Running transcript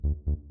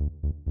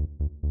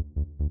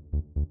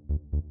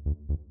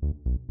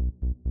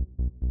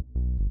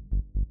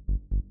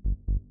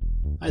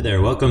Hi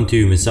there, welcome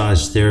to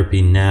Massage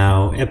Therapy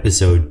Now,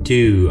 episode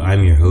 2.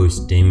 I'm your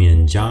host,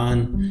 Damien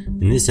John.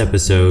 In this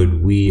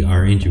episode, we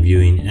are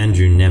interviewing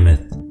Andrew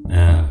Nemeth,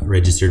 a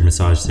registered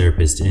massage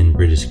therapist in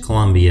British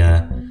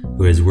Columbia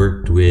who has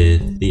worked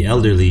with the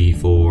elderly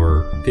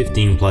for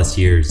 15 plus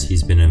years.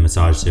 He's been a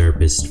massage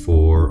therapist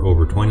for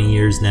over 20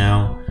 years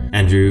now.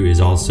 Andrew is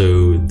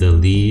also the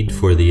lead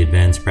for the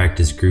advanced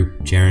practice group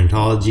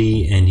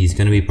Gerontology, and he's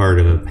going to be part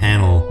of a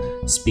panel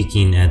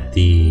speaking at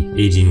the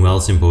Aging Well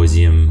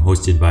Symposium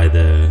hosted by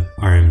the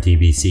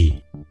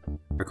RMTBC.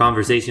 Our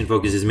conversation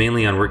focuses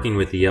mainly on working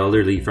with the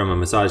elderly from a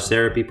massage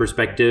therapy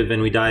perspective,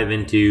 and we dive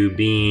into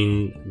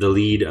being the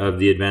lead of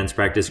the advanced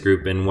practice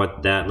group and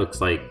what that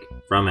looks like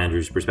from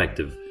Andrew's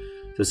perspective.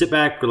 So sit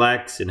back,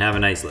 relax, and have a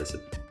nice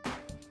listen.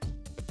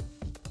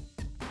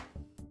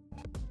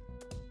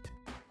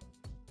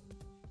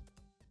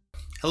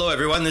 Hello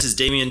everyone, this is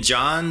Damien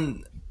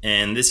John,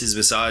 and this is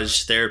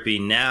Massage Therapy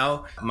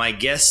Now. My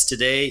guest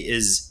today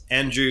is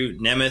Andrew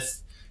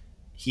Nemeth.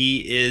 He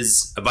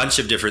is a bunch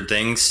of different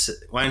things.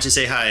 Why don't you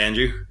say hi,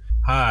 Andrew?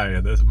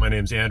 Hi, my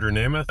name's Andrew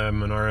Nemeth.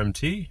 I'm an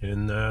RMT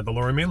in the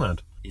Lower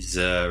Mainland. He's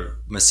a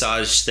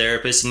massage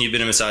therapist, and you've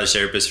been a massage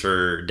therapist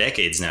for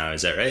decades now,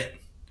 is that right?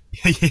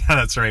 Yeah,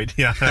 that's right.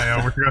 Yeah,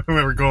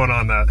 we're going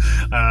on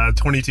that.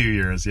 22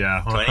 years,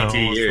 yeah. 22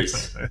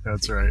 years.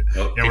 That's right.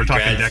 Well, yeah, we're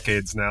talking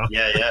decades now.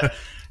 Yeah.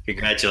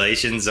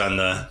 Congratulations on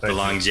the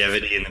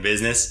longevity in the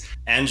business.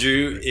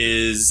 Andrew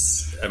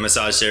is a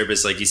massage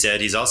therapist, like you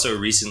said. He's also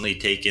recently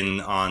taken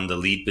on the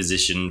lead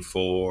position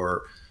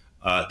for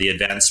the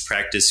advanced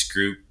practice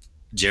group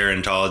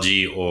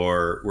Gerontology,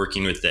 or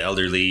working with the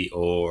elderly,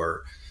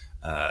 or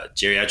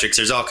geriatrics.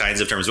 There's all kinds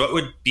of terms. What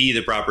would be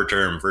the proper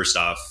term, first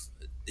off,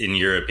 in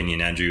your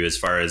opinion, Andrew, as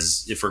far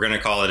as if we're going to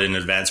call it an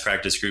advanced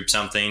practice group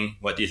something?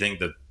 What do you think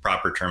the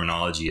proper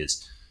terminology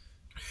is?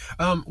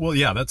 Well,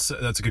 yeah, that's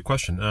a good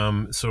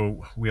question.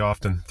 So we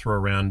often throw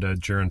around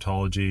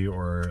gerontology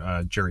or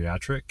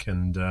geriatric,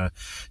 and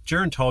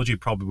gerontology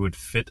probably would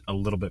fit a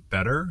little bit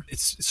better.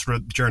 It's sort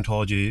of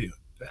gerontology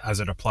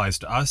as it applies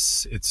to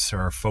us.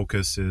 Our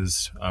focus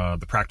is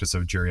the practice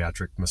of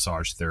geriatric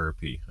massage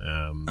therapy.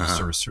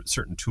 Sort of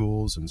certain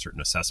tools and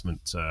certain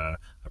assessment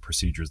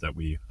procedures that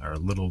we are a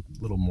little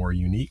more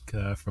unique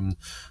from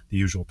the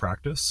usual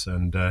practice.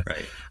 And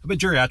right. But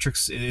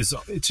geriatrics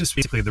it's just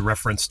basically the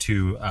reference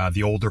to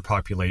the older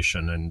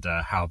population and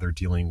how they're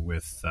dealing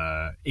with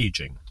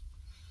aging.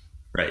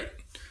 Right.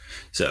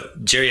 So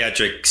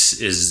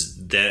geriatrics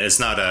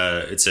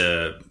it's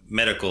a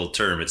medical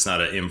term. It's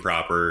not an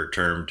improper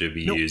term to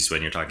be used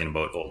when you're talking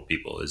about old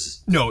people.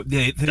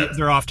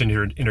 They're often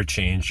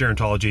interchanged.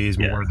 Gerontology is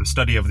more the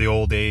study of the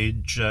old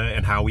age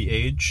and how we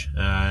age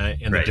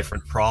and the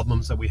different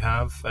problems that we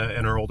have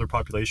in our older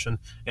population.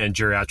 And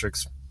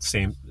geriatrics,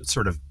 same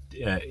sort of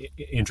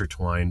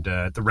intertwined,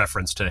 the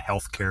reference to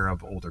healthcare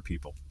of older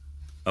people.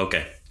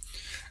 Okay.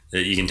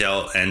 You can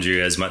tell Andrew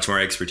has much more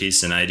expertise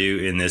than I do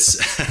in this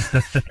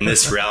in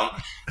this realm.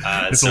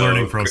 It's a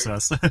learning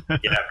process.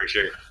 Yeah, for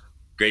sure.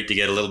 Great to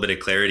get a little bit of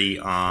clarity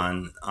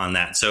on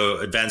that. So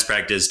advanced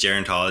practice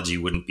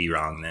gerontology wouldn't be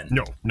wrong then?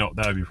 No,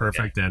 that would be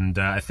perfect. Okay. And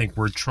I think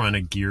we're trying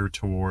to gear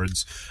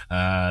towards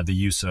the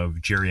use of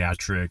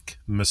geriatric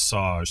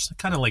massage,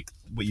 kind of like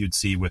what you'd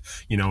see with,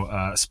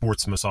 a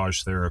sports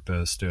massage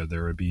therapist.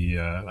 There would be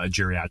a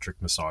geriatric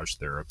massage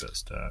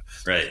therapist.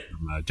 Right.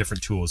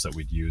 Different tools that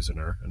we'd use in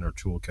our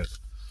toolkit.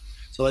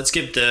 So let's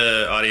give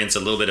the audience a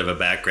little bit of a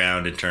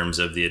background in terms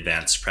of the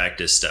advanced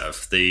practice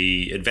stuff.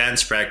 The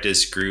advanced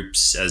practice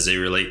groups, as they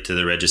relate to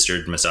the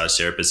Registered Massage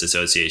Therapists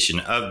Association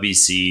of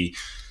BC,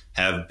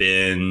 have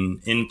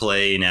been in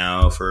play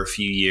now for a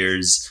few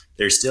years.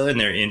 They're still in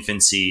their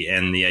infancy,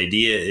 and the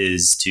idea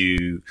is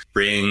to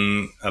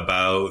bring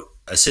about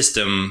a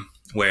system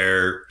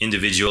where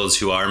individuals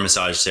who are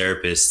massage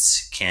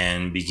therapists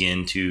can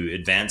begin to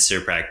advance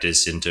their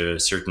practice into a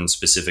certain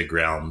specific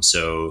realm.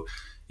 So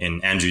in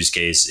Andrew's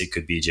case, it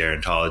could be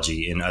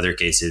gerontology. In other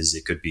cases,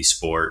 it could be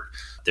sport.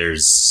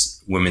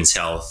 There's women's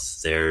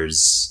health.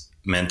 There's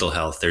mental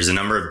health. There's a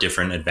number of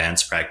different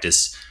advanced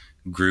practice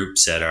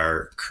groups that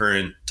are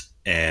current,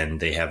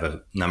 and they have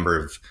a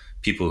number of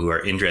people who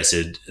are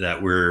interested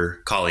that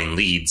we're calling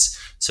leads,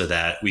 so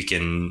that we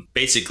can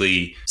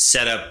basically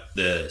set up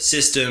the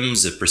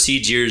systems, the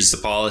procedures, the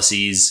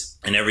policies,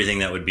 and everything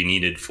that would be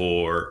needed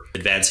for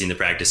advancing the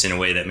practice in a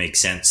way that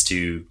makes sense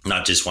to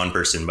not just one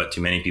person, but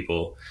to many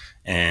people,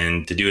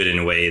 and to do it in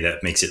a way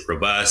that makes it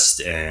robust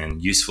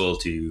and useful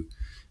to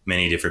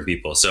many different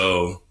people.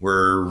 So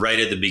we're right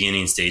at the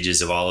beginning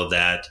stages of all of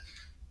that.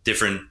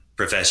 Different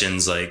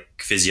professions like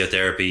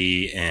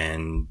physiotherapy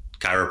and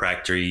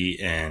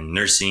chiropractic and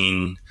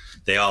nursing,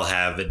 they all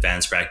have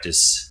advanced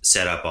practice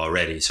set up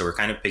already. So we're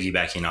kind of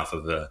piggybacking off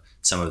of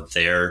some of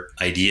their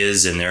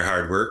ideas and their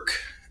hard work.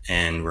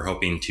 And we're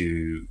hoping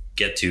to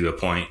get to a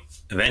point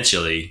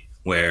eventually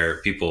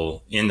where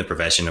people in the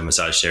profession of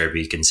massage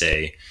therapy can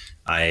say,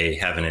 I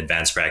have an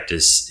advanced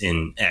practice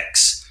in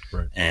X.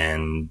 Right.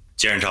 And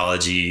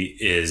gerontology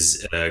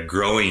is a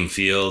growing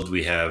field.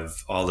 We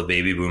have all the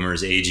baby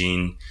boomers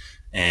aging,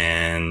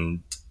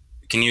 and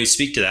Can you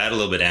speak to that a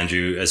little bit,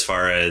 Andrew, as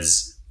far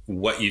as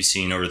what you've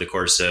seen over the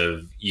course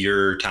of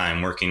your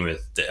time working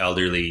with the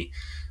elderly?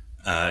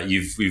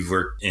 You've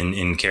worked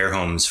in care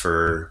homes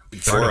for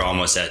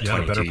almost at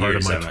Yeah, the 22 better part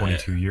of years. my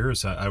 22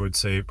 years. I would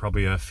say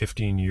probably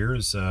 15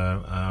 years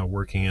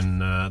working in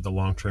the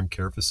long-term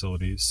care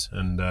facilities.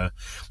 And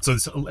so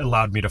it's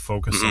allowed me to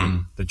focus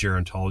on the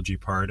gerontology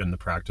part and the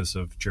practice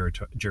of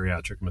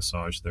geriatric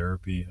massage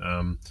therapy.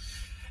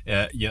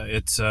 Yeah,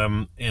 it's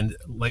and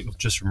like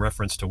just from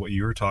reference to what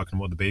you were talking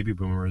about, the baby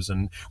boomers,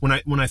 and when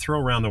I throw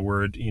around the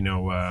word,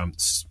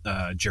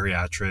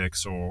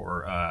 geriatrics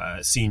or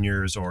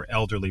seniors or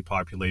elderly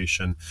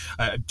population,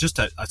 just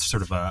a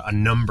sort of a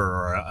number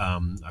or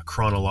a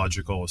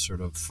chronological sort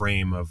of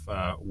frame of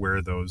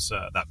where those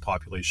that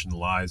population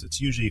lies. It's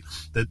usually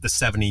the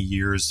 70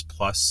 years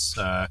plus.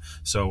 And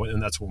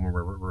that's what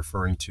we're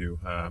referring to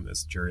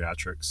as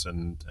geriatrics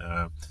and.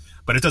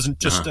 But it doesn't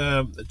just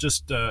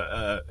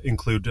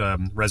include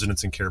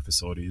residents in care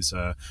facilities.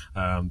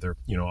 They're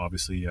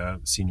obviously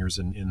seniors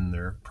in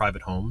their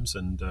private homes,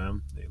 and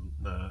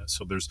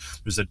so there's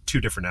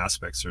two different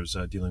aspects. There's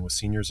dealing with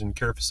seniors in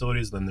care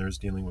facilities, then there's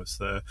dealing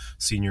with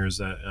seniors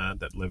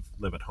that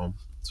live at home.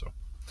 So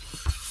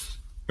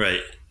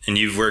right, and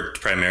you've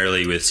worked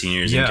primarily with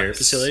seniors in care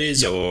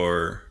facilities,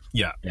 or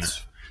yeah.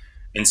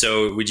 And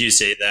so would you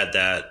say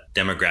that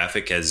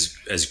demographic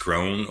has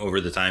grown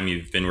over the time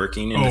you've been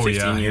working in the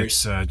 15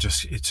 years? It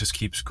just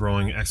keeps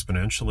growing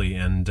exponentially.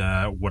 And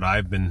what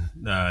I've been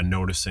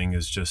noticing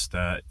is just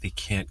that they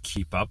can't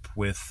keep up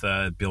with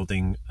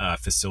building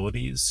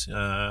facilities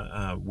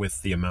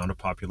with the amount of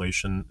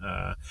population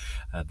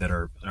that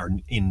are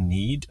in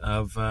need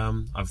of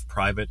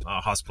private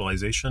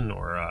hospitalization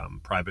or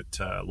private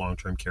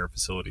long-term care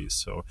facilities.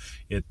 So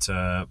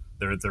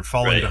they're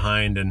falling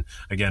behind. And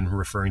again,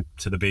 referring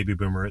to the baby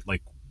boomer,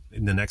 like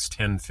in the next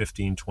 10,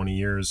 15, 20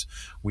 years,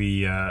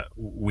 we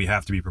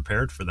have to be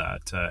prepared for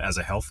that as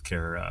a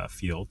healthcare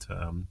field,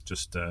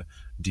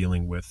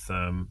 dealing with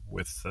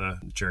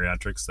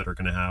geriatrics that are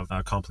going to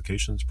have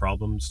complications,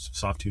 problems,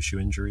 soft tissue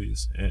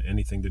injuries,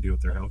 anything to do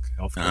with their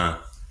health care. Uh-huh.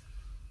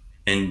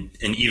 And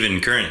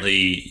even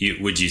currently,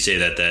 would you say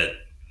that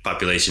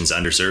population's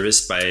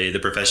underserviced by the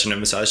profession of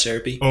massage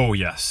therapy? Oh,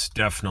 yes,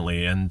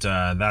 definitely. And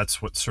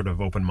that's what sort of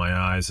opened my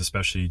eyes,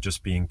 especially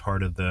just being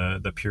part of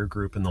the peer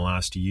group in the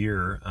last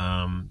year,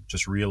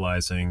 just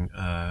realizing,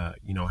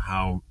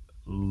 how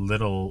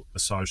little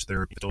massage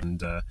therapy,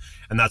 and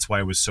that's why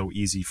it was so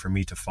easy for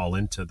me to fall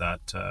into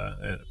that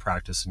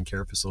practice in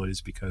care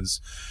facilities,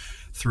 because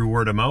through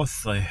word of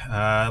mouth,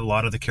 a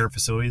lot of the care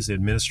facilities, the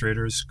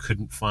administrators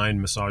couldn't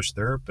find massage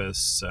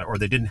therapists, or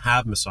they didn't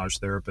have massage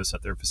therapists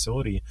at their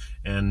facility,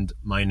 and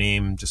my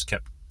name just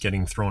kept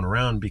getting thrown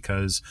around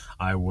because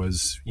I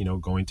was,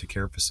 going to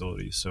care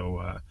facilities.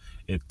 So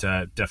it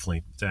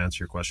definitely, to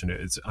answer your question,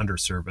 it's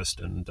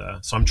underserviced, and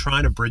so I'm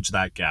trying to bridge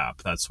that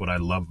gap. That's what I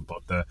love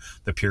about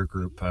the peer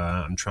group.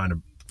 I'm trying to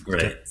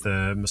get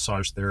the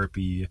massage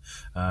therapy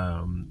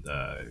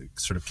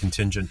sort of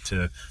contingent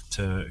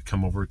to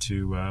come over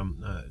to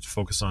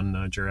focus on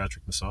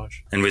geriatric massage.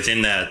 And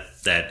within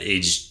that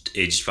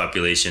aged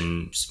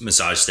population,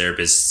 massage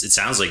therapists, it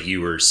sounds like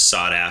you were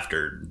sought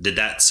after. Did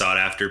that sought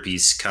after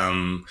piece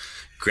come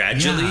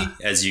gradually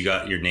as you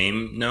got your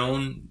name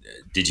known?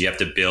 Did you have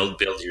to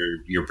build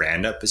your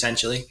brand up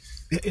essentially?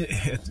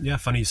 Yeah,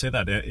 funny you say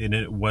that. And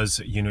it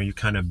was, you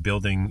kind of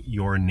building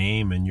your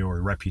name and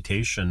your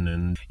reputation,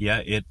 and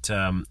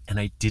and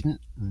I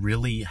didn't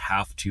really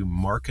have to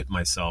market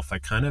myself.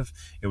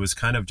 It was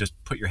kind of just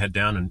put your head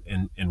down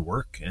and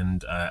work.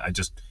 And I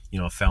just,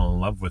 fell in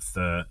love with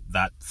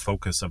that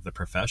focus of the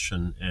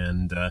profession.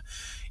 And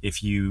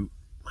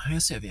I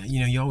guess,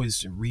 you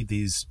always read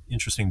these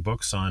interesting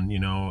books on,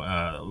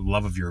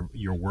 love of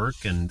your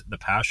work and the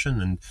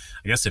passion. And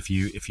I guess if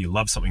you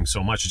love something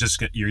so much,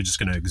 you're just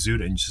going to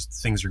exude it, and just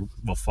things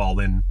will fall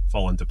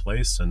into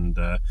place. And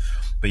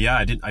but yeah,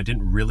 I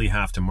didn't really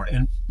have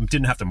to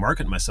didn't have to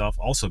market myself,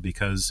 also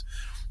because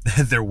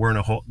there weren't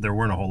a whole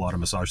lot of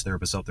massage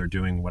therapists out there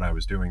doing what I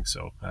was doing.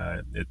 So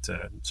it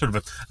sort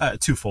of a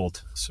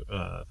twofold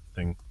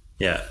thing.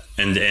 Yeah.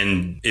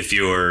 And if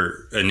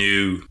you're a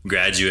new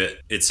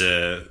graduate, it's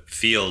a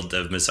field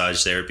of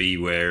massage therapy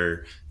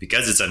where,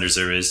 because it's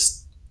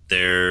underserviced,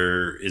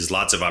 there is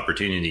lots of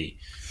opportunity,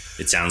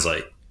 it sounds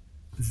like.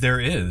 There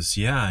is,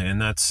 yeah, and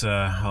that's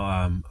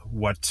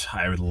what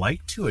I would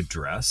like to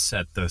address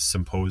at the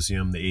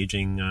symposium, the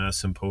aging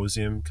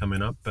symposium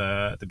coming up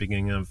at the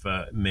beginning of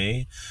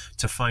May,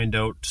 to find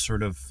out,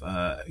 sort of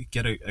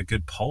get a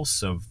good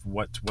pulse of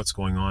what's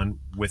going on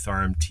with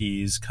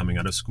RMTs coming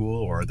out of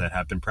school or that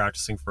have been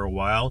practicing for a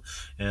while,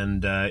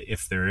 and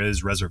if there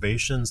is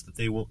reservations that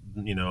they will,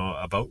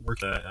 about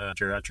work a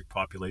geriatric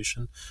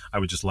population. I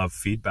would just love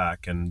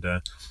feedback, and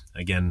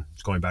again,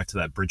 going back to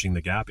that bridging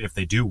the gap, if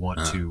they do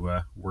want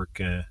to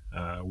work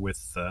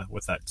with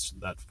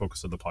that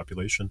focus of the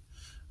population,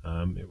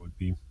 it would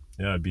be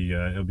it'll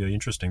be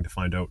interesting to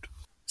find out.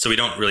 So we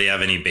don't really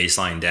have any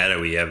baseline data.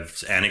 We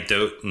have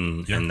anecdote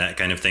and that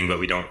kind of thing, but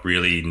we don't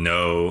really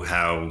know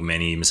how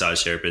many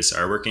massage therapists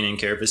are working in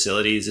care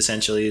facilities,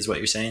 essentially, is what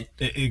you're saying?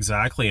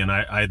 Exactly. And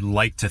I'd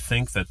like to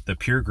think that the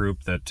peer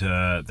group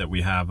that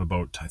we have,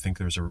 about, I think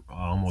there's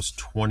almost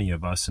 20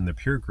 of us in the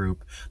peer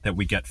group, that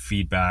we get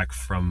feedback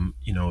from,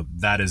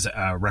 that is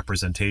a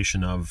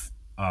representation of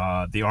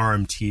the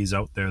RMTs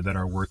out there that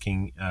are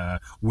working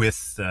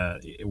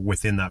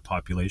within that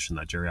population,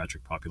 that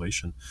geriatric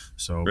population.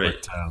 So,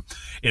 right. But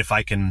if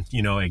I can,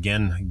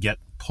 again,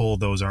 pull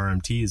those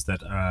RMTs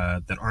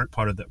that aren't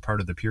part of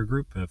the peer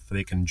group, if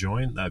they can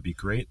join, that'd be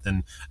great.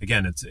 Then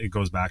again, it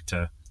goes back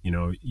to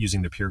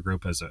using the peer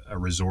group as a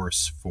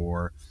resource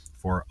for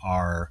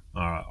our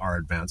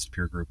advanced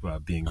peer group,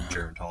 being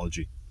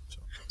gerontology.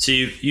 So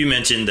you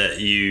mentioned that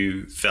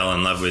you fell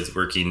in love with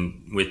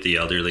working with the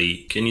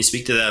elderly. Can you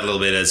speak to that a little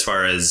bit, as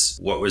far as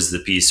what was the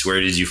piece?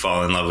 Where did you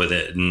fall in love with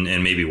it,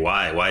 and maybe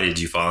why? Why did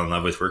you fall in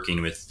love with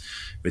working with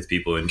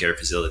people in care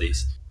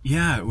facilities?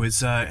 Yeah, it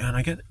was, and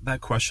I get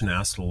that question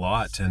asked a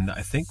lot, and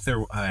I think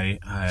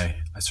I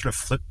sort of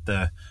flipped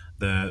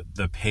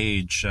the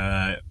page.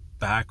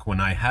 Back when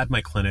I had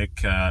my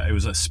clinic, it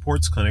was a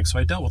sports clinic, so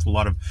I dealt with a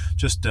lot of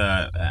just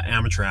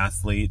amateur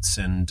athletes,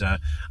 and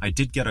I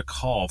did get a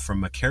call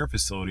from a care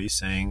facility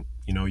saying,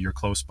 you're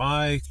close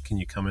by, can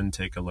you come and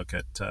take a look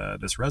at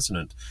this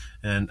resident?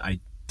 And I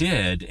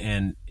did,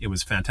 and it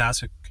was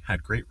fantastic,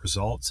 had great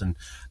results, and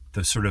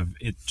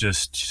it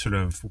just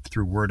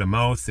through word of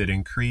mouth, it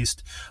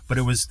increased. But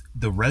it was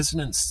the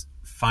residents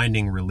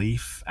finding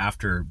relief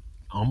after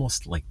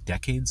almost like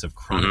decades of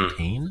chronic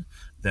pain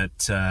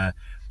that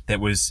it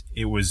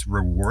was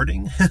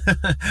rewarding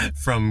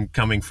from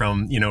coming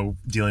from,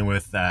 dealing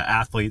with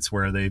athletes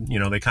where they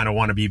kind of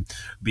want to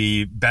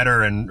be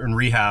better and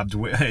rehabbed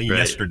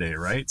yesterday.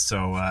 Right.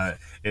 So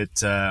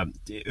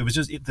it was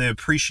just, the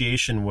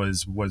appreciation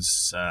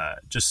was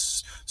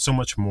just so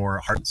much more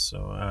heart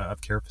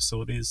of care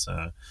facilities.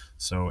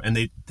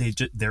 And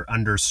they're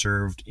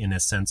underserved in a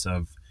sense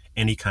of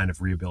any kind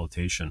of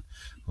rehabilitation,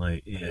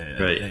 like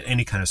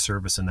any kind of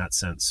service in that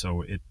sense.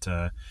 So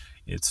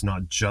it's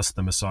not just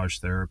the massage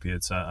therapy;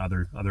 it's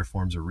other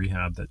forms of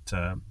rehab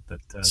that.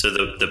 So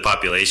the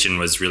population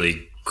was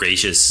really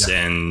gracious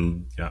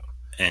and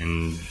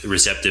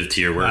receptive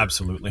to your work.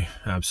 Absolutely.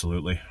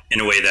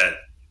 In a way that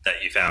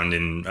you found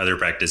in other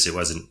practice, it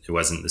wasn't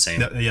the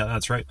same. Yeah,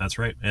 that's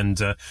right. And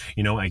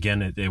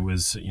again, it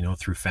was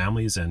through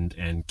families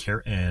and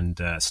care and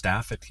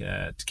staff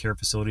at care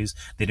facilities.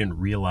 They didn't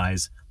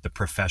realize the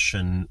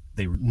profession.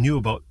 They knew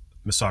about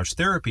massage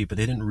therapy, but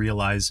they didn't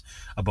realize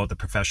about the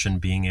profession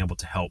being able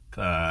to help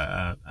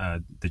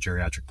the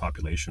geriatric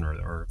population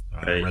or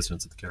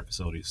residents at the care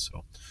facilities.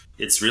 So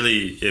it's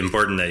really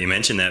important that you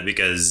mention that,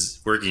 because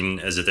working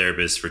as a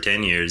therapist for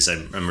 10 years,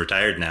 I'm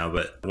retired now,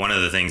 but one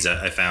of the things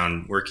that I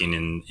found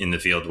working in the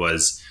field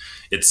was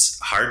it's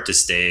hard to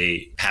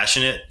stay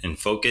passionate and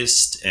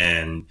focused.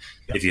 And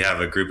if you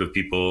have a group of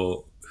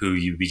people who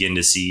you begin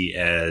to see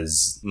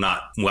as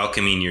not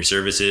welcoming your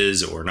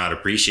services or not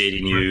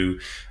appreciating you,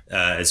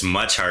 it's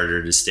much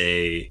harder to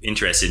stay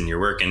interested in your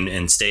work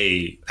and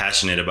stay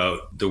passionate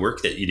about the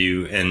work that you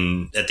do.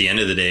 And at the end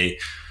of the day,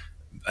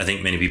 I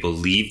think many people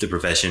leave the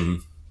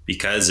profession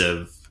because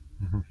of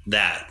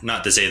that.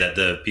 Not to say that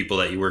the people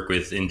that you work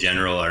with in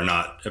general are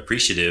not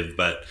appreciative,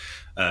 but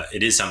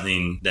it is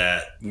something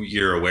that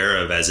you're aware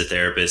of as a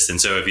therapist.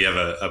 And so if you have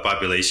a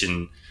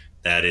population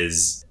that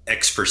is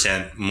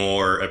X%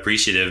 more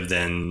appreciative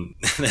than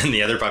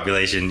the other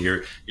population,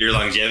 your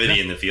longevity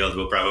in the field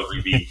will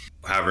probably be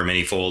however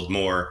many fold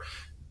more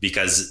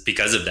because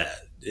of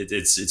that.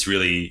 It's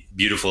really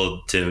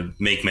beautiful to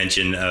make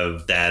mention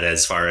of that,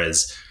 as far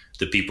as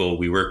the people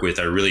we work with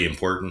are really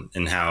important,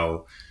 and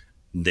how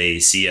they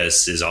see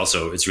us is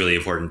also, it's really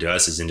important to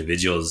us as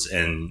individuals.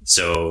 And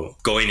so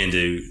going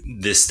into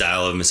this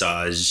style of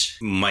massage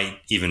might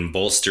even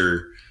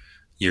bolster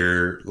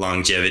your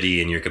longevity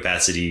and your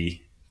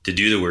capacity to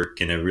do the work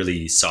in a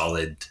really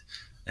solid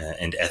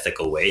and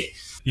ethical way.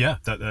 Yeah,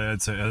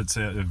 it's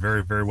a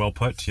very, very well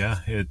put. Yeah,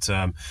 it's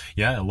a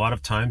lot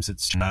of times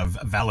it's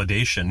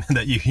validation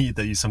that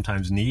you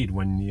sometimes need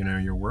when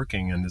you're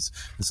working, and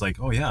it's like,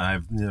 oh yeah, I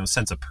have a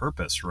sense of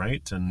purpose,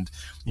 right? And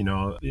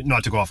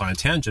not to go off on a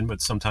tangent,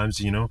 but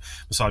sometimes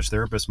massage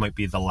therapists might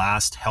be the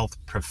last health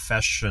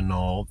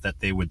professional that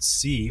they would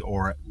see,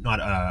 or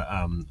not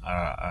a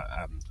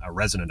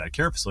resident at a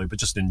care facility, but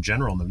just in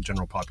general, in the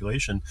general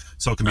population.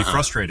 So it can be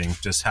frustrating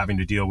just having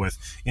to deal with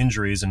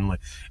injuries and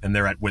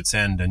they're at wit's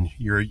end, and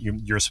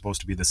you're supposed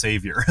to be the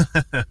savior.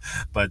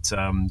 But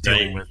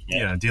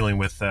dealing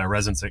with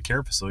residents at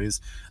care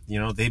facilities,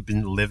 they've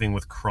been living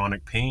with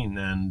chronic pain,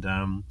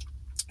 and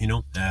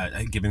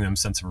giving them a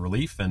sense of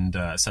relief and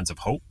a sense of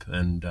hope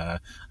and a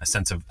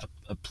sense of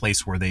a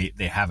place where they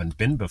haven't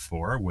been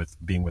before, with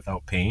being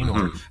without pain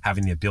or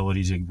having the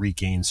ability to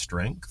regain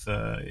strength.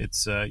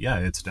 It's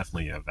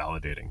definitely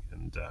validating.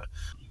 And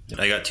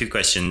I got two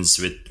questions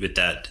with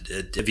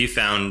that. Have you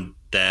found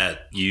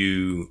that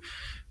you,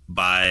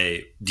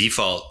 by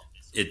default,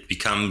 it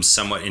becomes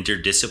somewhat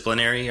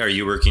interdisciplinary? Are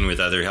you working with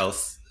other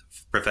health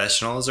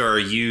professionals, or are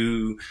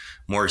you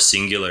more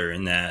singular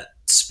in that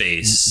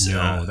space?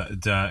 No,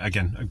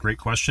 again, a great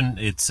question.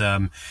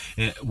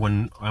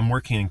 When I'm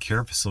working in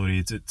care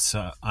facilities,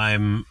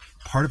 I'm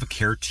part of a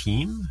care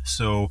team.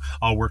 So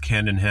I'll work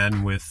hand in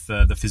hand with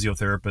the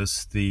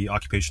physiotherapist, the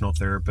occupational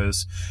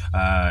therapist,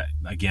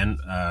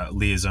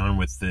 liaison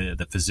with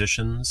the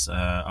physicians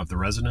of the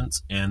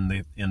residents and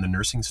the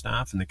nursing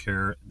staff and the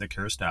care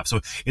staff. So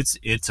it's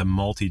a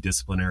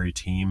multidisciplinary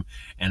team,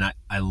 and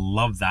I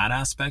love that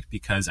aspect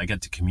because I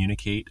get to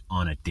communicate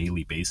on a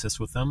daily basis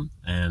with them.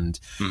 And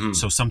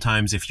so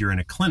sometimes if you're in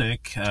a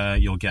clinic,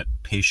 you'll get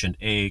patient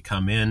A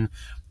come in,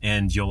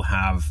 and you'll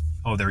have,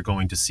 they're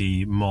going to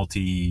see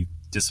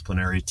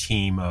multidisciplinary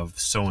team of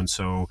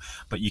so-and-so,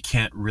 but you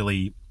can't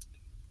really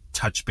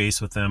touch base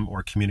with them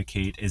or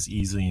communicate as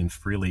easily and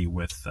freely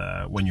with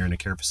when you're in a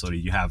care facility.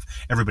 You have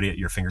everybody at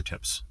your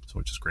fingertips, so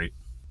which is great.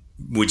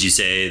 Would you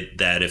say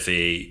that if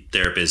a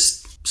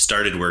therapist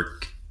started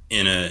work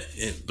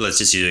let's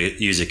just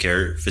use a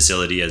care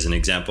facility as an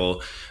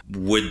example,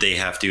 would they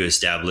have to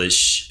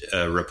establish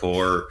a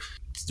rapport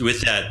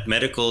with that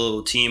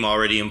medical team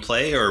already in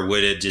play, or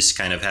would it just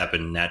kind of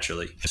happen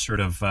naturally? Sort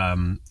of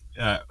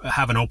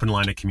have an open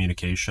line of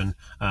communication,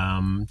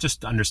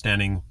 just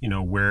understanding,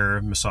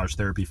 where massage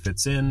therapy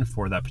fits in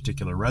for that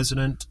particular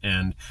resident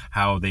and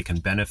how they can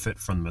benefit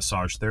from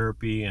massage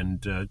therapy,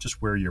 and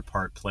just where your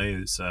part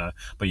plays.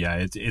 But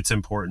yeah, it's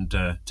important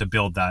to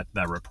build that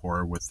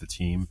rapport with the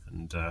team,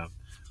 and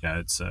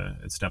it's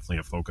definitely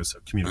a focus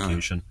of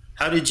communication.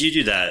 How did you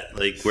do that?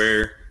 Like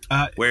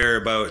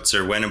whereabouts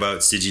or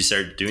whenabouts did you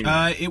start doing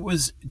that?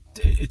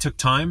 It took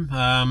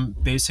time.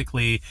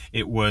 Basically,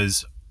 it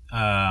was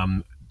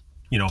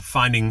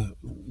finding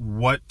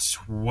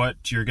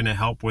what you're going to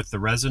help with the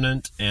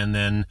resident, and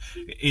then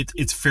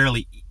it's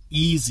fairly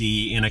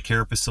easy in a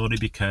care facility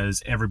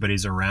because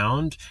everybody's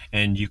around,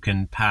 and you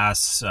can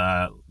pass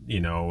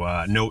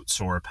notes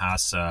or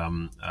pass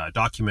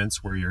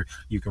documents where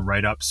you can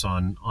write ups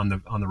on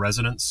the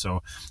residents.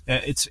 So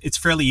it's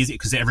fairly easy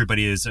because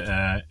everybody is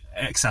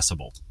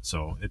accessible.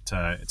 So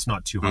it's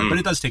not too hard, but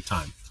it does take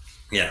time.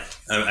 Yeah,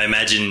 I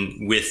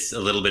imagine with a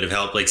little bit of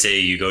help, like say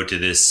you go to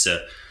this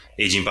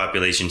aging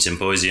population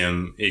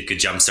symposium, it could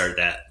jumpstart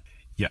that.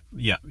 Yeah.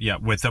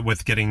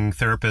 With getting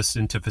therapists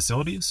into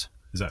facilities,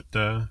 is that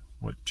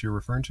what you're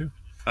referring to?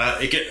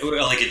 It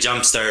could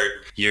jumpstart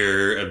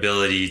your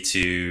ability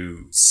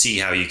to see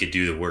how you could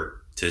do the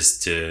work,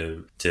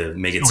 to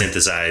make it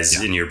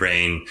synthesize in your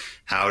brain.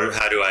 How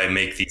do I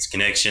make these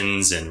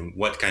connections, and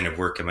what kind of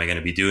work am I going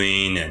to be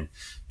doing?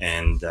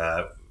 And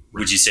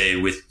would you say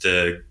with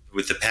the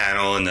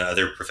panel and the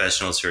other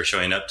professionals who are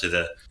showing up to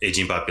the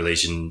aging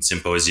population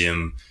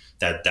symposium,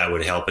 that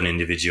would help an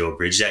individual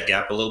bridge that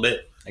gap a little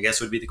bit, I guess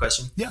would be the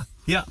question. Yeah.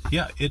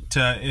 It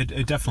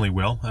definitely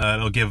will.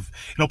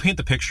 It'll paint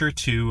the picture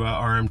to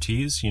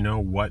RMTs.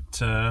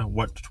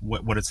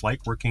 What it's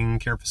like working in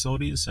care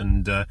facilities,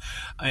 and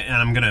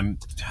I'm going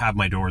to have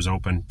my doors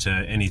open to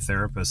any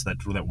therapist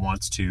that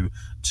wants to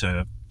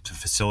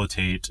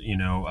facilitate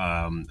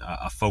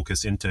a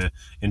focus into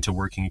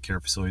working in care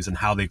facilities and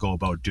how they go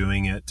about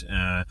doing it,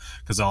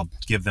 because I'll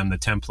give them the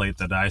template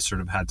that I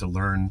sort of had to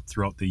learn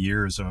throughout the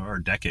years or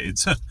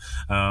decades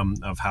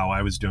of how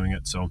I was doing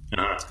it, so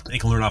they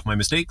can learn off my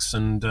mistakes,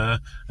 and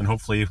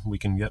hopefully we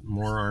can get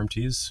more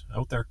RMTs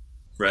out there.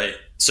 Right.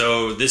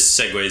 So this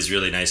segues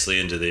really nicely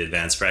into the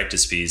advanced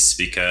practice piece,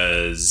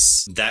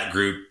 because that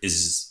group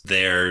is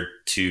there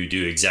to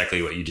do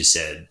exactly what you just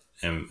said.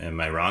 Am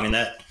I wrong in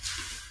that?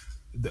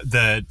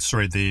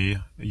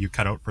 You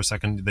cut out for a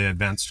second, the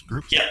advanced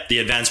group? Yeah, the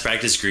advanced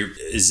practice group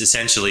is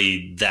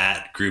essentially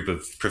that group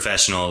of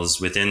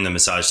professionals within the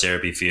massage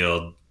therapy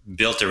field,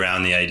 built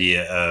around the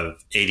idea of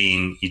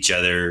aiding each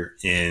other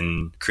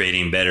in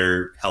creating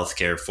better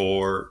healthcare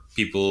for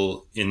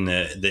people in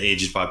the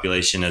aged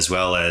population, as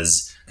well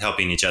as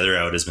helping each other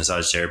out as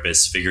massage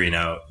therapists, figuring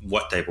out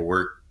what type of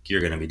work you're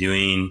going to be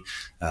doing,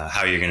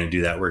 how you're going to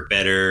do that work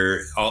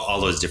better,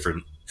 all those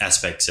different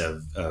aspects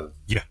of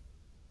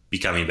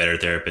becoming better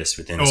therapists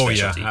within a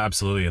specialty. Yeah,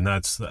 absolutely. And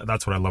that's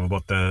what I love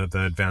about the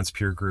advanced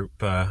peer group,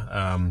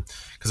 because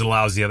it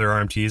allows the other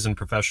RMTs and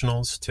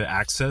professionals to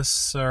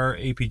access our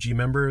APG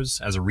members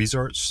as a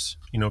resource,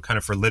 kind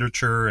of for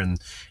literature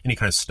and any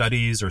kind of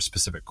studies or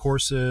specific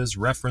courses,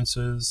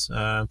 references,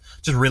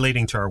 just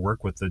relating to our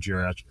work with the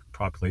geriatric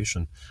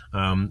population.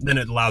 Then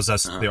it allows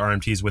us, the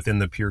RMTs within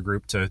the peer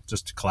group, to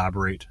just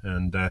collaborate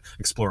and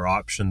explore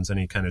options,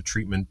 any kind of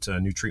treatment,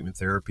 new treatment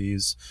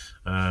therapies,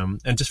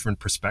 and different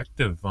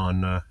perspective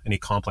on any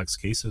complex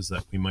cases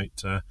that we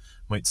might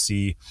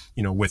see,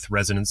 with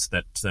residents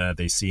that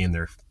they see in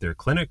their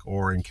clinic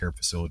or in care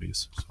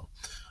facilities. So,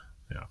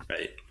 yeah.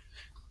 Right.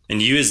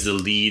 And you, as the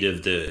lead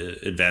of the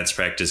advanced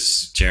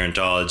practice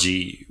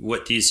gerontology,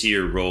 what do you see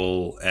your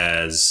role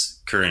as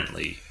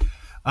currently?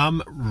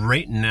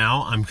 Right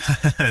now,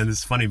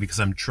 it's funny because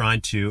I'm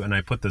trying to, and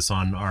I put this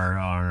on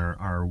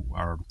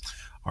our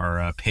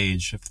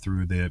page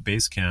through the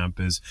Basecamp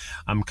is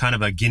I'm kind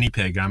of a guinea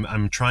pig.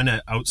 I'm trying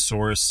to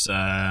outsource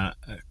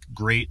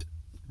great,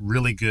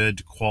 really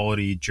good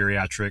quality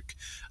geriatric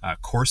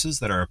courses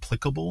that are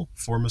applicable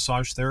for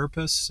massage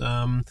therapists,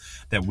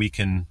 that we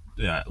can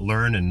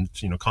learn and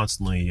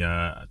constantly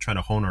trying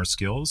to hone our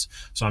skills.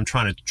 So I'm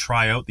trying to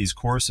try out these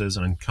courses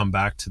and come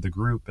back to the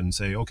group and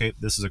say, okay,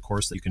 this is a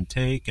course that you can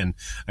take, and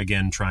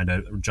again trying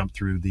to jump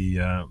through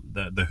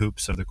the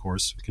hoops of the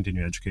course,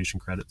 continuing education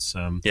credits.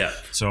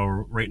 So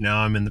right now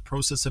I'm in the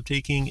process of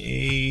taking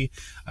a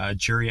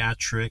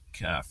geriatric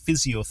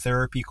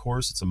physiotherapy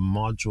course. It's a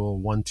module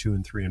 1, 2,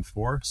 and 3, and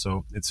 4.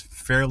 So it's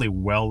fairly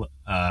well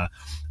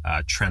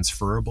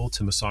transferable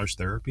to massage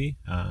therapy.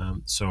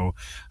 I'm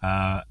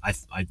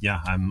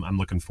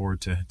looking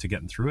forward to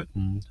getting through it.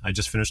 And I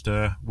just finished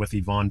with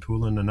Yvonne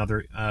Poulin,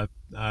 another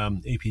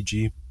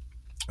APG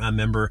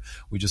member.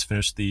 We just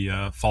finished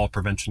the fall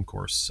prevention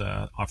course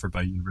offered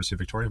by University of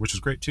Victoria, which is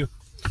great too.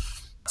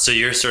 So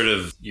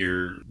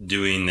you're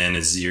doing then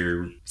is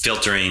you're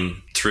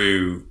filtering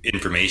through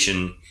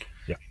information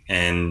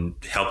and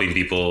helping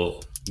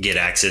people get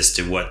access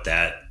to what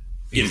that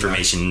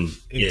information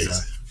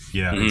is.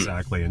 Yeah,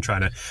 exactly. And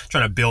trying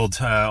to build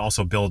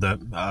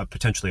a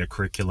potentially a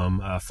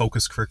curriculum,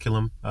 focused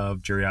curriculum of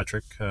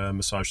geriatric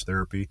massage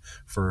therapy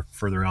for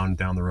further on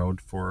down the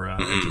road for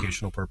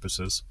educational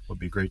purposes. Would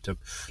be great to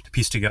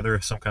piece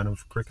together some kind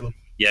of curriculum.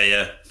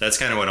 Yeah. That's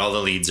kind of what all the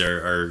leads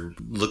are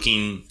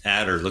looking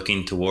at or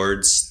looking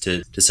towards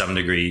to some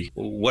degree.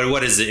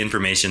 What is the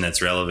information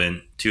that's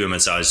relevant to a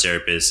massage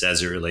therapist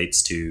as it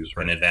relates to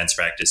an advanced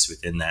practice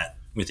within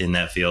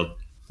that field?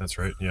 That's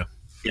right.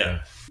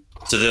 Yeah.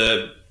 So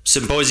the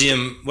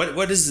symposium,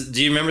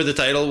 do you remember the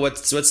title?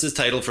 What's the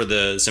title for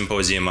the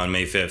symposium on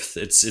May 5th?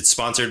 It's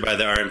sponsored by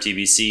the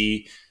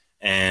RMTBC,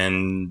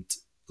 and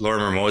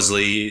Lorimer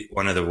Mosley,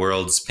 one of the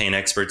world's pain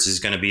experts, is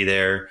going to be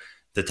there.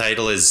 The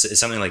title is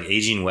something like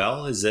Aging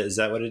Well. Is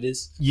that what it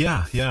is?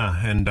 Yeah.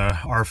 And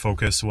our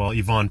focus,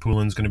 Yvonne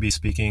Poulin's going to be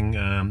speaking.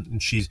 And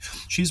she's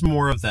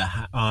more of the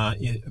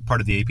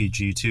part of the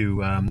APG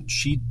too.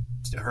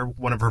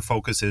 One of her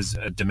focus is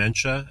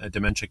dementia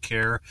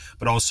care,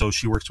 but also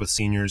she works with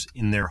seniors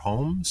in their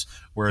homes,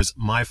 whereas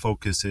my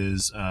focus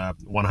is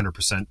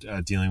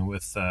 100% dealing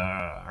with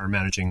or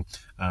managing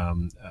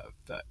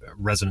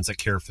residents at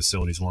care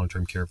facilities,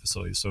 long-term care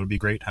facilities. So it'd be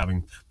great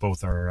having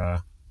both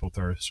our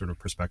sort of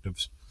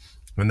perspectives.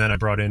 And then I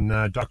brought in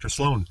Dr.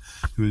 Sloan,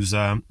 who's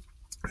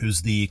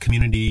the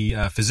community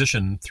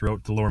physician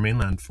throughout the Lower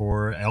Mainland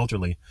for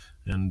elderly.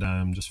 And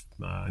I'm just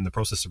in the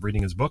process of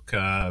reading his book,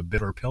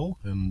 Bitter Pill.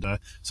 And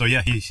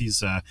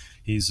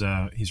he's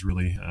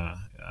really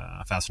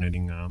a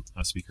fascinating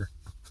speaker.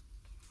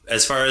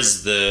 As far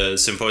as the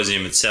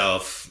symposium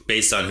itself,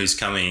 based on who's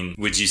coming,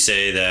 would you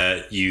say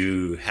that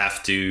you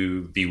have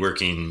to be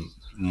working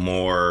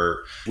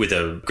more with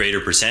a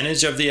greater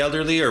percentage of the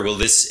elderly, or will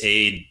this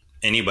aid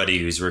anybody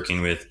who's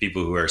working with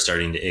people who are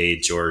starting to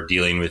age or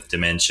dealing with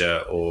dementia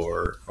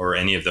or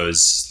any of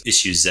those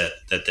issues that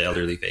the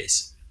elderly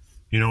face?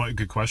 You know what?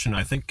 Good question.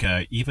 I think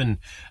even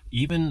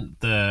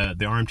the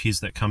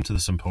RMTs that come to the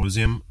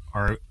symposium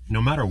are,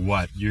 no matter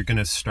what, you're going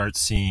to start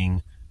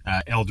seeing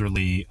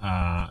elderly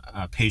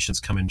patients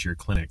come into your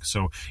clinic.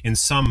 So in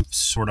some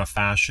sort of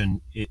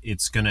fashion,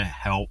 it's going to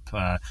help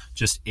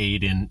just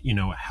aid in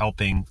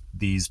helping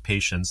these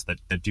patients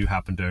that do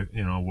happen to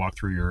walk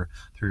through your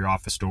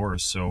office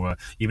doors. So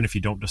even if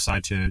you don't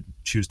decide to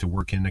choose to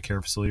work in a care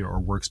facility or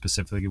work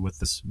specifically with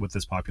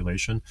this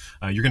population,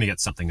 you're going to get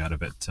something out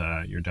of it.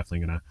 You're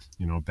definitely going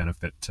to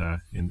benefit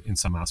in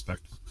some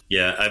aspect.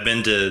 Yeah, I've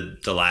been to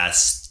the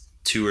last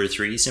 2 or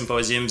 3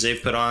 symposiums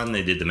they've put on.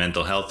 They did the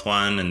mental health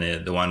one and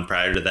the one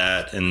prior to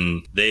that,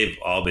 and they've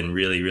all been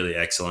really, really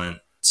excellent.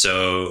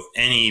 So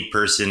any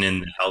person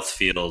in the health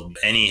field,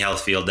 any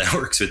health field that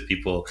works with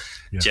people,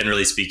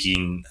 generally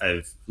speaking,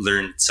 I've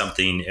learned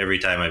something every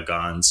time I've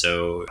gone.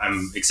 So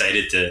I'm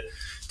excited to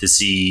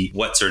see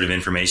what sort of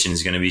information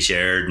is going to be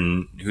shared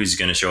and who's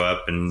going to show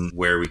up and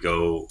where we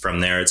go from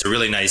there. It's a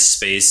really nice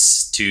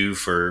space too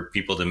for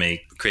people to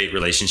create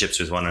relationships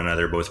with one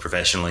another, both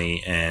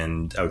professionally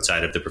and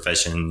outside of the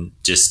profession,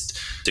 just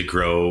to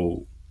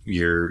grow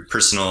your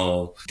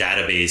personal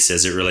database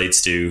as it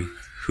relates to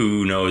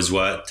who knows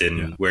what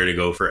and where to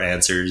go for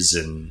answers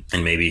and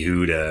maybe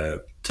who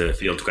to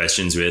field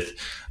questions with.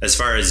 As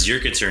far as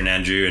you're concerned,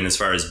 Andrew, and as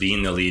far as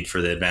being the lead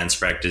for the advanced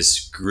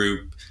practice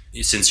group,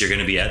 since you're going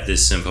to be at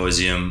this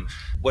symposium,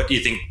 what do you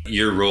think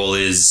your role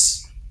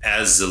is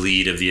as the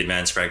lead of the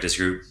advanced practice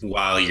group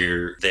while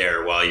you're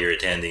there, while you're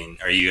attending?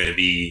 Are you going to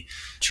be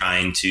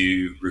trying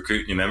to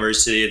recruit new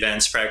members to the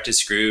advanced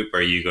practice group?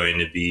 Are you going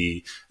to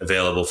be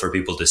available for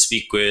people to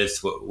speak with?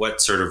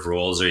 What sort of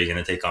roles are you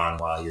going to take on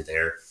while you're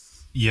there?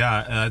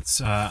 Yeah,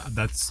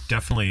 that's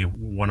definitely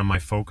one of my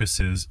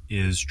focuses,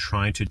 is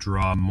trying to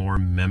draw more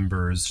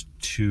members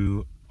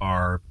to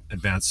our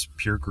advanced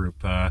peer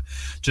group,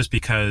 just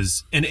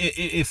because, and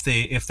if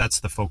that's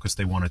the focus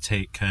they want to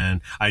take, and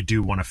I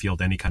do want to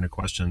field any kind of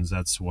questions.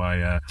 That's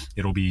why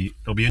it'll be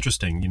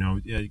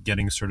interesting,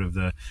 getting sort of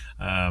the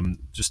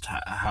just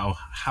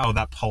how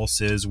that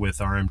pulse is with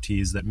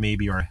RMTs that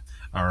maybe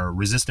are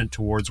resistant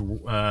towards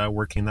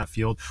working in that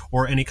field,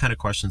 or any kind of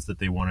questions that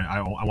they want to.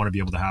 I want to be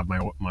able to have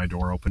my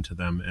door open to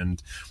them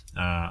and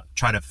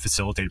try to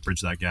facilitate,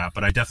 bridge that gap.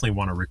 But I definitely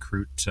want to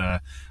recruit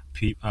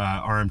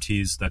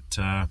RMTs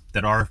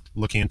that are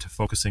looking into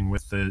focusing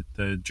with the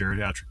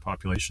geriatric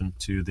population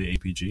to the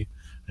APG,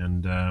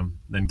 and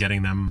then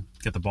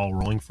get the ball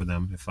rolling for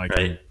them. If I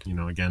can,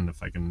 again,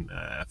 if I can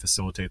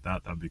facilitate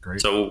that, that'd be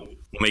great. So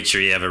make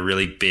sure you have a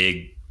really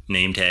big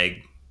name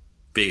tag.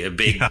 A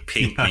big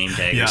pink name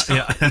tag.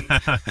 Yeah.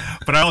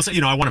 But I also,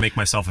 I want to make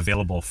myself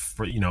available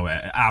for,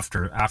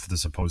 after the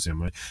symposium,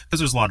 because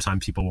there's a lot of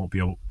times people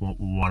won't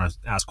want to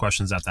ask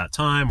questions at that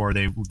time, or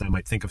they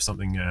might think of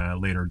something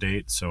later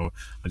date. So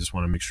I just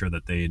want to make sure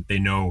that they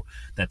know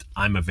that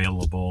I'm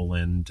available,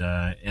 and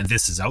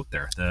this is out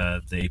there.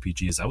 The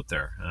APG is out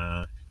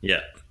there.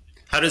 Yeah.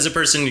 How does a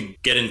person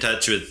get in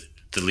touch with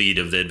the lead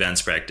of the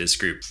advanced practice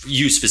group?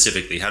 You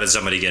specifically, how does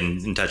somebody get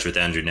in touch with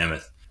Andrew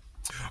Nemeth?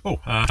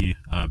 The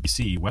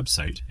BC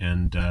website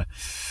and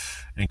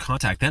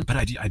contact them. But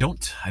I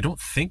don't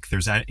think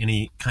there's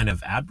any kind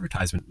of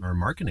advertisement or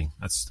marketing.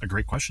 That's a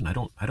great question. I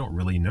don't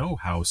really know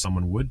how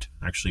someone would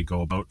actually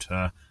go about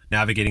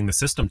navigating the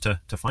system to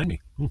find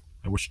me.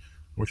 I wish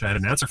I had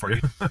an answer for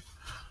you.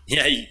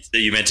 Yeah, so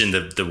you mentioned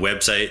the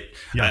website.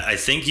 Yeah. I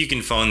think you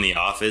can phone the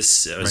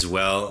office as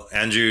well.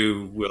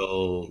 Andrew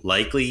will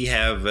likely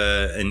have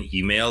an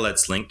email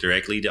that's linked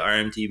directly to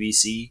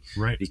RMTBC,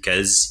 right,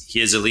 because he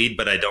is a lead,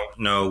 but I don't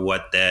know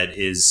what that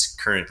is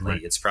currently.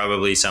 Right. It's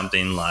probably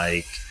something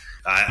like,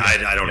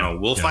 I don't know.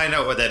 We'll find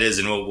out what that is,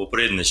 and we'll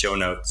put it in the show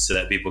notes so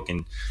that people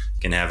can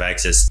have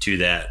access to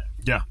that.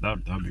 Yeah,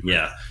 that'd be great.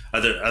 Yeah.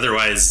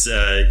 Otherwise,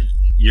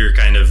 you're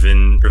kind of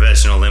in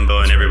professional limbo,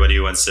 and everybody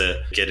who wants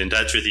to get in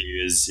touch with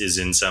you is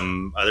in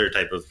some other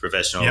type of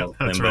professional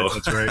limbo. Right,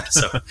 that's right.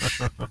 So,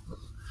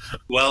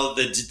 well,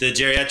 the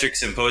geriatric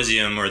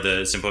symposium, or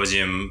the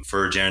symposium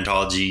for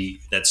gerontology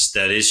that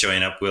is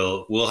showing up,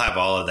 we'll have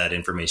all of that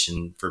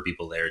information for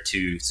people there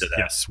too. So that,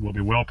 yes, we'll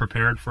be well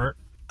prepared for it.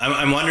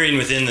 I'm wondering,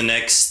 within the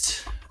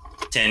next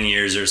 10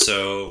 years or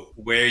so,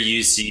 where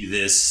you see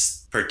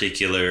this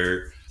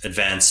particular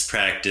advanced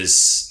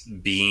practice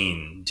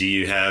being. Do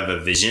you have a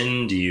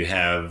vision? Do you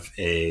have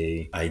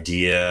a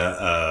idea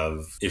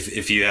of,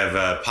 if you have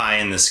a pie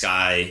in the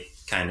sky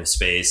kind of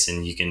space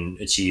and you can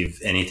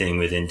achieve anything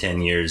within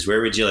 10 years,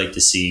 where would you like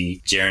to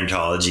see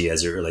gerontology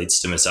as it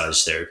relates to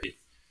massage therapy?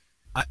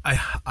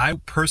 I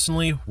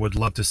personally would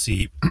love to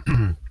see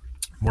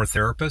more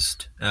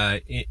therapists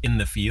in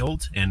the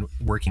field and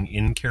working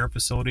in care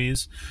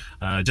facilities,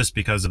 just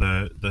because of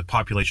the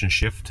population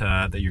shift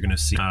that you're going to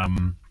see.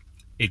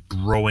 It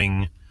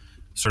growing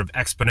sort of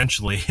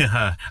exponentially.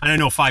 And I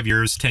know 5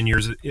 years, 10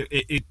 years,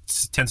 it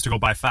tends to go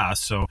by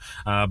fast. So,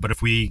 but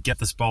if we get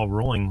this ball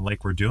rolling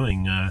like we're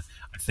doing, I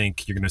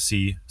think you're going to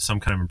see some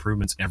kind of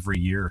improvements every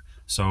year.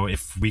 So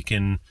if we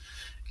can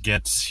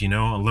get,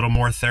 a little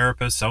more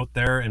therapists out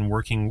there and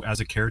working as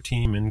a care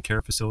team in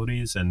care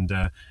facilities, and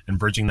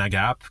bridging that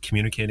gap,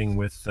 communicating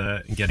with,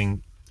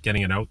 getting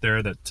it out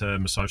there that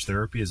massage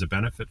therapy is a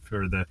benefit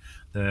for the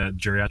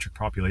geriatric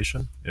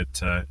population,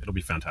 it'll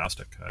be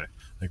fantastic. I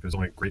think there's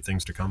only great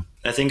things to come.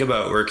 I think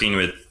about working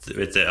with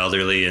the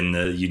elderly and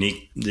the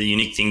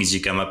unique things you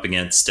come up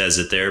against as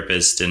a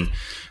therapist. And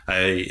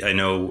I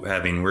know,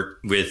 having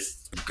worked with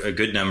a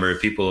good number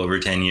of people over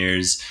 10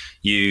 years,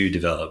 you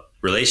develop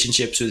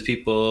relationships with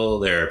people.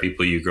 There are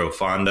people you grow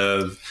fond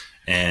of.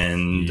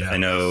 And I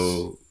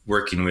know,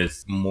 working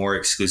with more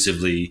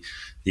exclusively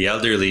the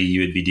elderly,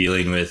 you would be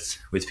dealing with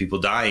people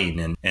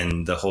dying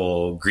and the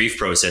whole grief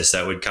process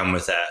that would come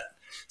with that.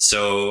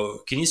 So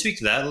can you speak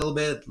to that a little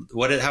bit?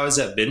 How has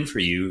that been for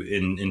you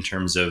in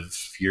terms of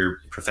your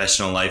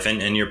professional life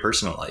and your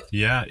personal life?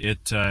 Yeah,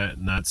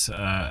 that's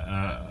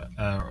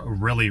a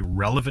really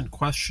relevant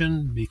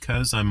question,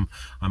 because I'm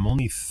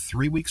only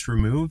 3 weeks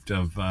removed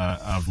of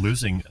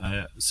losing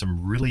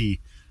some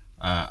really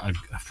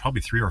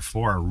probably 3 or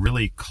 4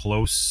 really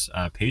close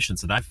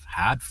patients that I've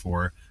had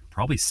for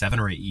probably 7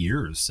 or 8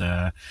 years.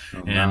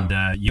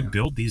 You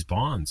build these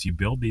bonds, you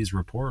build these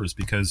rapports,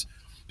 because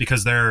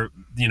they're,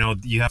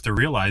 you have to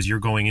realize you're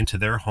going into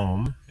their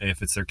home.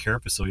 If it's their care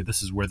facility,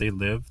 this is where they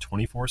live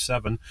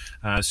 24/7.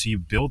 So you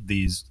build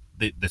this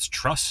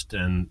trust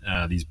and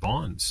these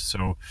bonds.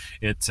 So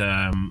it's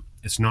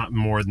not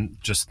more than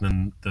just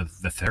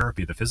the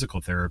therapy, the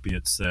physical therapy.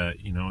 It's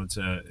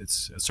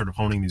it's sort of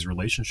honing these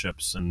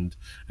relationships and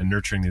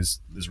nurturing these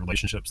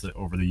relationships that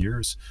over the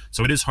years.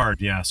 So it is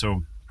hard. Yeah.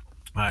 So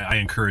I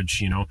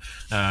encourage,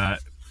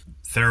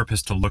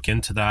 therapists to look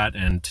into that,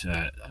 and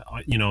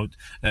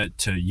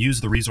to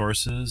use the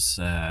resources,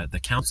 the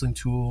counseling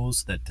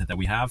tools that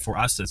we have for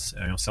us. It's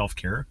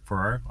self-care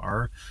for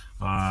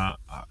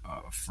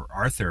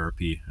our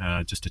therapy,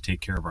 just to take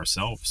care of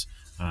ourselves.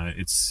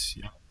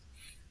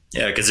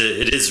 Yeah, because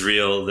it is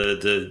real.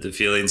 The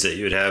feelings that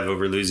you would have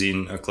over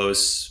losing a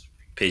close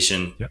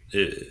patient, Yeah.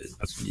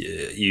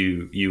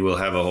 you will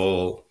have a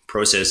whole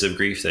process of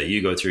grief that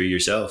you go through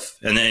yourself,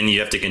 and then you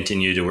have to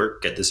continue to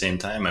work at the same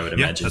time, I would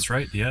Yeah, imagine. that's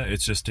right. Yeah,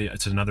 it's just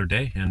it's another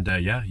day, and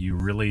yeah, you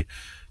really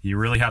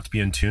have to be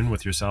in tune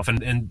with yourself,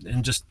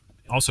 and just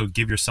also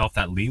give yourself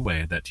that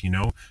leeway that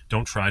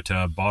don't try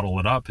to bottle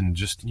it up, and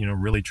just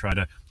really try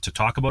to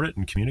talk about it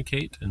and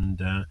communicate,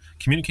 and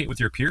communicate with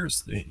your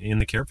peers in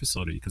the care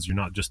facility, because you're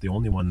not just the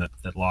only one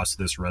that lost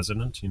this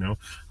resident.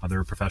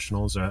 Other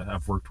professionals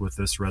have worked with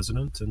this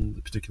resident and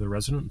the particular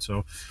resident.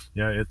 So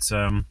yeah,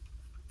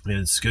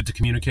 it's good to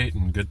communicate,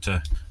 and good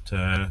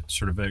to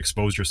sort of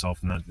expose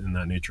yourself in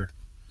that nature.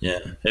 Yeah,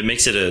 it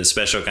makes it a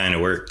special kind of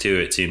work too.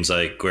 It seems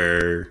like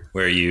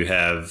where you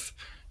have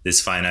this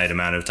finite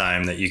amount of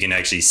time that you can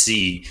actually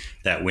see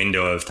that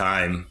window of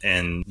time,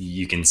 and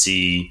you can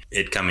see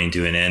it coming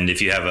to an end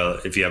if you have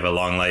a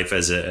long life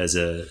as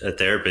a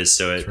therapist.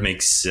 So it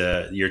makes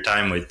your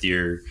time with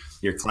your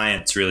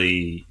clients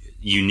really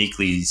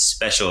uniquely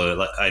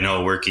special. I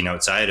know working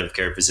outside of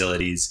care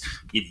facilities,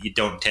 you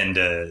don't tend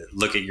to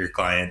look at your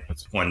client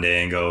one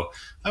day and go,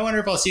 I wonder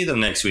if I'll see them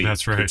next week.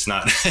 That's right. It's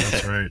not,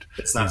 that's right.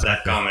 It's not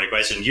exactly that common a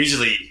question.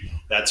 Usually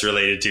that's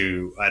related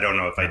to, I don't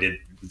know if I did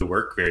the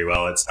work very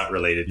well. It's not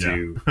related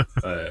to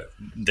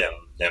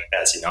them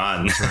passing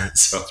on. That's right.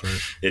 So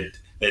that's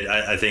right.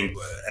 I think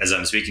as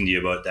I'm speaking to you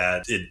about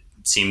that, it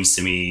seems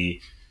to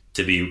me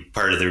to be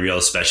part of the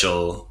real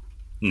special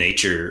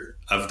nature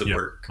of the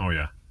work. Oh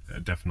yeah.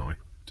 Definitely.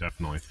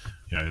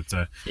 Yeah,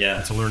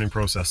 it's a learning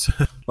process.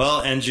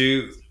 Well,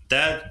 Andrew,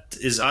 that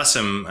is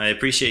awesome. I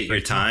appreciate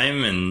your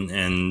time.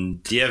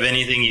 And do you have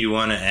anything you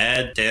want to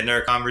add to end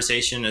our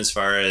conversation as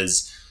far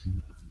as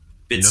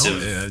bits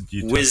of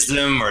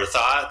wisdom or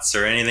thoughts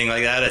or anything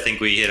like that? I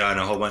think we hit on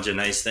a whole bunch of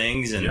nice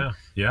things. And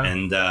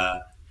and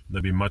there'll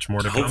be much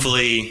more to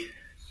hopefully come.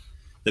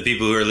 The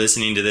people who are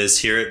listening to this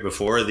hear it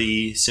before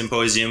the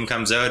symposium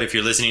comes out. If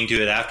you're listening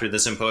to it after the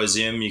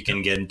symposium, you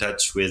can get in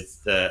touch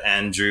with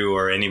Andrew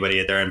or anybody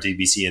at the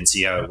RMTBC and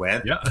see how it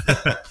went. Yeah.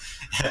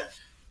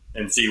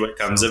 And see what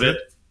comes of it.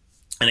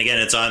 And again,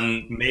 it's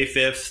on May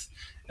 5th,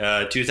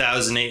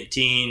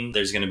 2018.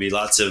 There's going to be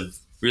lots of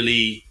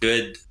really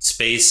good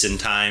space and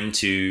time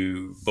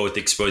to both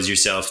expose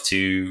yourself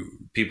to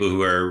people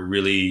who are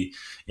really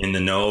in the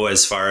know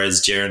as far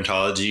as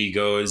gerontology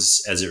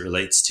goes, as it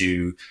relates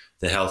to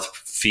the health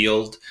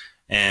field.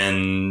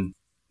 And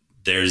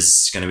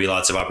there's going to be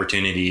lots of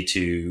opportunity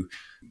to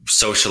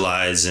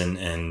socialize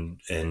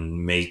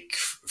and make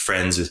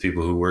friends with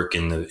people who work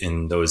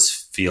in those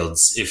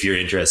fields if you're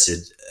interested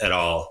at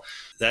all.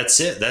 That's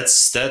it.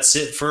 That's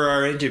it for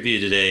our interview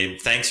today.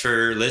 Thanks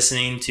for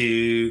listening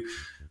to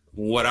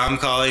what I'm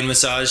calling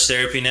Massage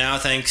Therapy Now.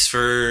 Thanks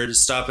for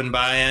stopping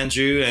by,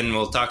 Andrew, and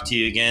we'll talk to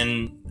you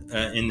again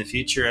in the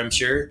future, I'm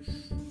sure.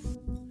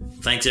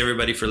 Thanks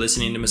everybody for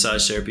listening to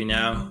Massage Therapy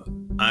Now.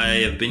 I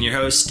have been your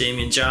host,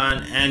 Damien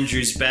John.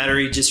 Andrew's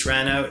battery just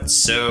ran out,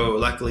 so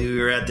luckily we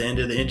were at the end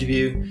of the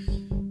interview.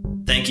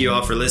 Thank you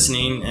all for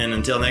listening, and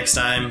until next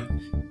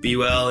time, be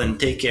well and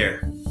take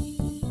care.